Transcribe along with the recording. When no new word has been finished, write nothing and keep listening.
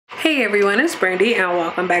Hey everyone, it's Brandy and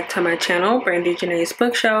welcome back to my channel, Brandy Janae's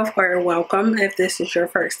Bookshelf, or welcome if this is your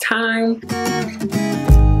first time.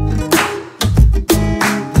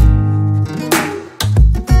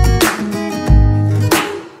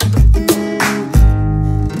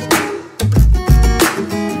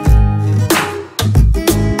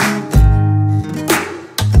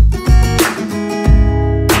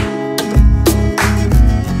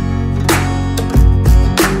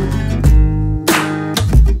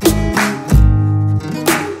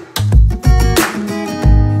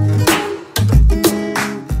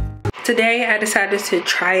 Today I decided to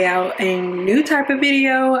try out a new type of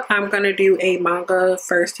video. I'm going to do a manga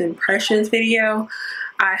first impressions video.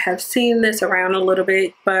 I have seen this around a little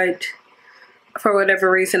bit, but for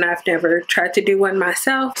whatever reason I've never tried to do one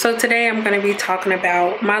myself. So today I'm going to be talking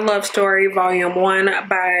about My Love Story Volume 1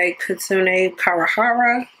 by Kazune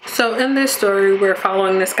Kawahara. So in this story we're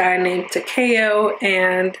following this guy named Takeo,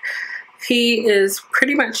 and he is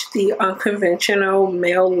pretty much the unconventional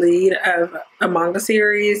male lead of a manga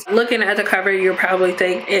series. Looking at the cover, you'll probably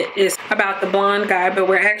think it is about the blonde guy, but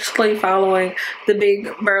we're actually following the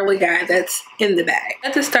big burly guy that's in the back.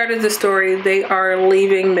 At the start of the story, they are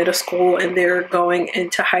leaving middle school and they're going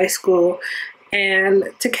into high school. And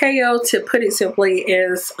Takeo, to put it simply,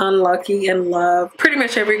 is unlucky in love. Pretty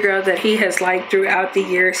much every girl that he has liked throughout the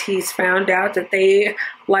years, he's found out that they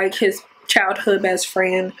like his childhood best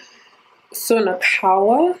friend,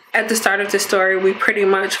 Sunakawa. At the start of the story, we pretty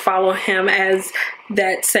much follow him as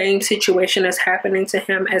that same situation is happening to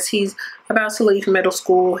him as he's about to leave middle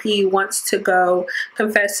school. He wants to go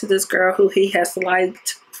confess to this girl who he has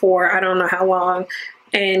liked for I don't know how long,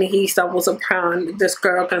 and he stumbles upon this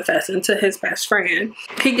girl confessing to his best friend.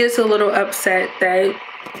 He gets a little upset that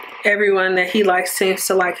everyone that he likes seems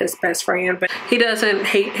to like his best friend, but he doesn't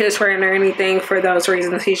hate his friend or anything for those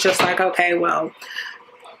reasons. He's just like, okay, well,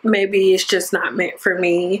 maybe it's just not meant for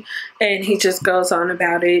me, and he just goes on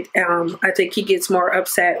about it. I think he gets more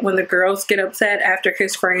upset when the girls get upset after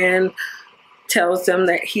his friend tells them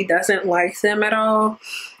that he doesn't like them at all.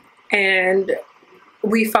 And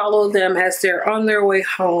we follow them as they're on their way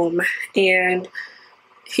home, and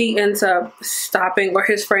he ends up stopping, or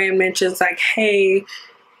his friend mentions like, hey,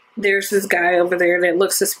 there's this guy over there that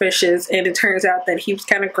looks suspicious, and it turns out that he was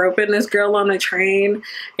kind of groping this girl on the train,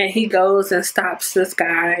 and he goes and stops this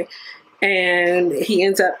guy, and he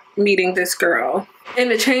ends up meeting this girl. In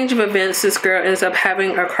the change of events, this girl ends up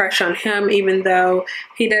having a crush on him, even though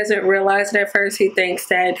he doesn't realize it at first. He thinks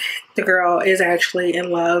that the girl is actually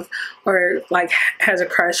in love, or like has a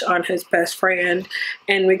crush on his best friend,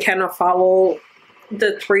 and we kind of follow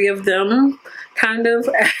the three of them kind of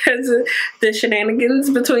as the shenanigans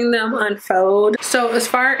between them unfold. So as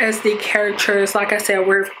far as the characters, like I said,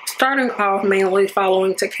 we're starting off mainly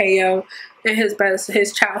following Takeo and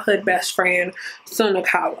his childhood best friend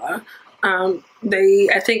Sunakawa. They,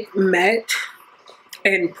 I think, met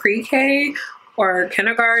in pre-K or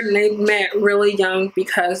kindergarten. They met really young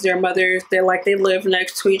because their mothers, they lived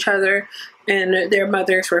next to each other, and their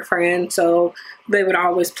mothers were friends, so they would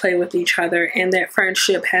always play with each other, and that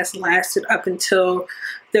friendship has lasted up until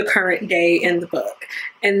the current day in the book.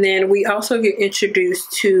 And then we also get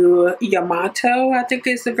introduced to Yamato, I think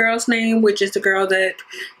is the girl's name, which is the girl that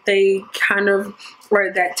they kind of,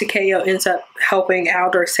 or that Takeo ends up helping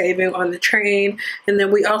out or saving on the train. And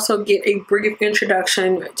then we also get a brief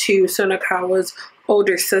introduction to Sunakawa's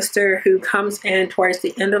older sister, who comes in towards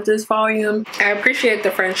the end of this volume. I appreciate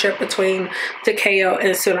the friendship between Takeo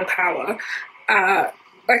and Sunakawa.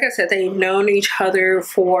 Like I said, they've known each other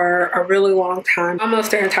for a really long time,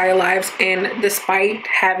 almost their entire lives, and despite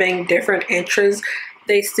having different interests,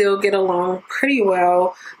 they still get along pretty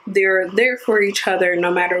well. They're there for each other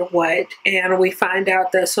no matter what, and we find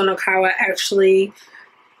out that Sunakawa actually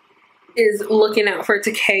is looking out for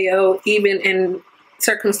Takeo even in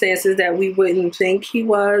circumstances that we wouldn't think he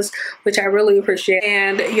was, which I really appreciate.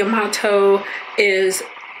 And Yamato is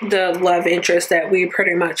the love interest that we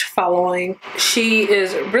pretty much following. She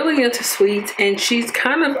is really into sweets, and she's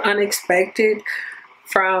kind of unexpected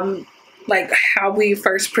from like how she's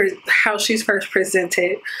first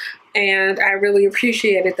presented, and I really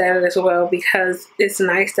appreciated that as well, because it's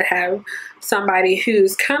nice to have somebody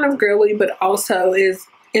who's kind of girly but also is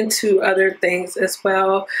into other things as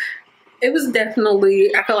well. It was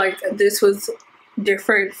definitely, I feel like this was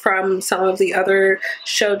different from some of the other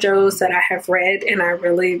shoujos that I have read, and I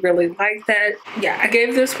really like that. Yeah, I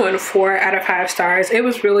gave this one 4 out of 5 stars. It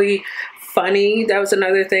was really funny. That was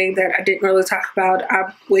another thing that I didn't really talk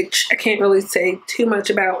about, which I can't really say too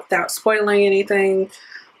much about without spoiling anything,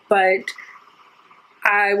 but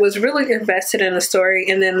I was really invested in the story,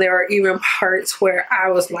 and then there are even parts where I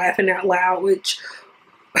was laughing out loud, which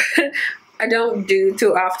I don't do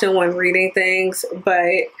too often when reading things,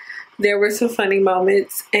 but there were some funny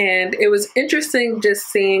moments, and it was interesting just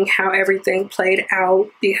seeing how everything played out,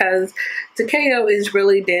 because Takeo is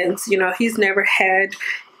really dense. You know, he's never had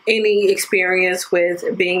any experience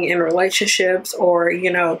with being in relationships or,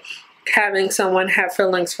 you know, having someone have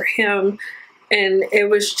feelings for him, and it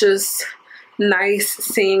was just nice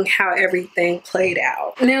seeing how everything played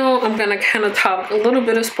out. Now I'm gonna kind of talk a little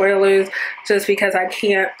bit of spoilers, just because I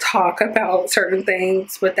can't talk about certain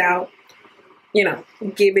things without, you know,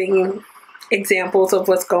 giving examples of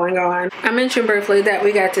what's going on. I mentioned briefly that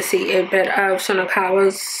we got to see a bit of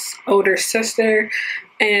Sonokawa's older sister,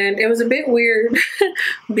 and it was a bit weird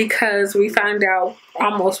because we find out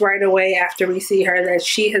almost right away after we see her that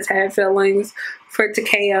she has had feelings for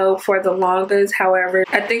Takeo for the longest. However,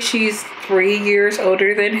 I think she's 3 years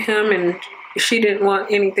older than him, and she didn't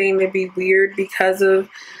want anything to be weird because of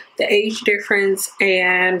the age difference,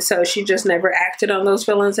 and so she just never acted on those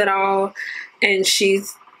feelings at all. And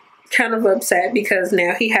she's kind of upset because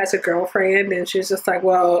now he has a girlfriend, and she's just like,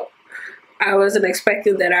 well, I wasn't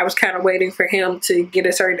expecting that. I was kind of waiting for him to get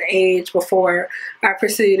a certain age before I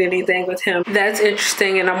pursued anything with him. That's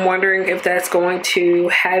interesting, and I'm wondering if that's going to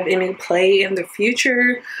have any play in the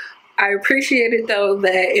future. I appreciate it though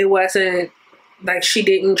that it wasn't like she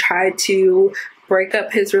didn't try to break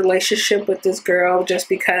up his relationship with this girl just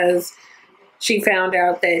because she found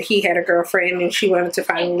out that he had a girlfriend and she wanted to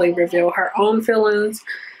finally reveal her own feelings.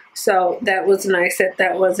 So that was nice that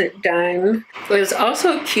that wasn't done. It was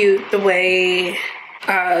also cute the way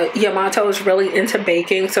Yamato is really into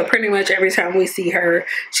baking. So pretty much every time we see her,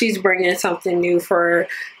 she's bringing something new for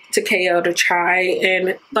Takeo to try.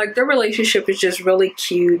 And like their relationship is just really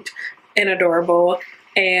cute and adorable.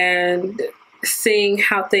 And seeing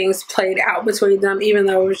how things played out between them, even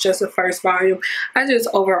though it was just the first volume, I just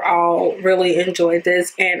overall really enjoyed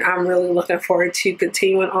this, and I'm really looking forward to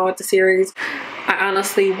continuing on with the series. I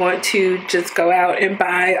honestly want to just go out and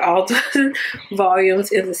buy all the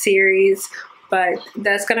volumes in the series, but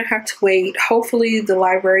that's gonna have to wait. Hopefully the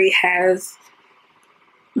library has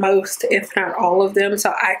most, if not all of them,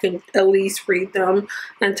 so I can at least read them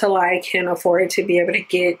until I can afford to be able to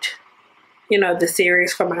get, you know, the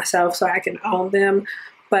series for myself so I can own them.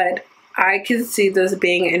 But I can see this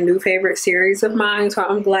being a new favorite series of mine, so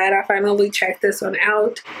I'm glad I finally checked this one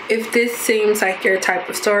out. If this seems like your type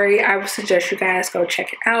of story, I would suggest you guys go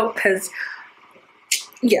check it out, because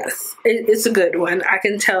yes, it's a good one. I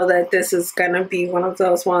can tell that this is gonna be one of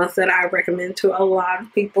those ones that I recommend to a lot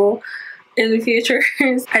of people in the future.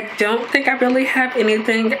 I don't think I really have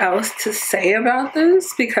anything else to say about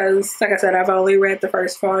this because, like I said, I've only read the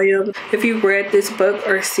first volume. If you read this book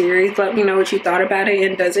or series, let me know what you thought about it,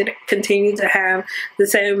 and does it continue to have the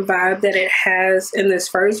same vibe that it has in this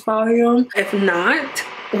first volume? If not,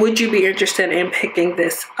 would you be interested in picking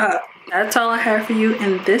this up? That's all I have for you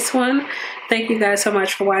in this one. Thank you guys so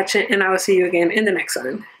much for watching, and I will see you again in the next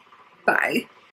one. Bye.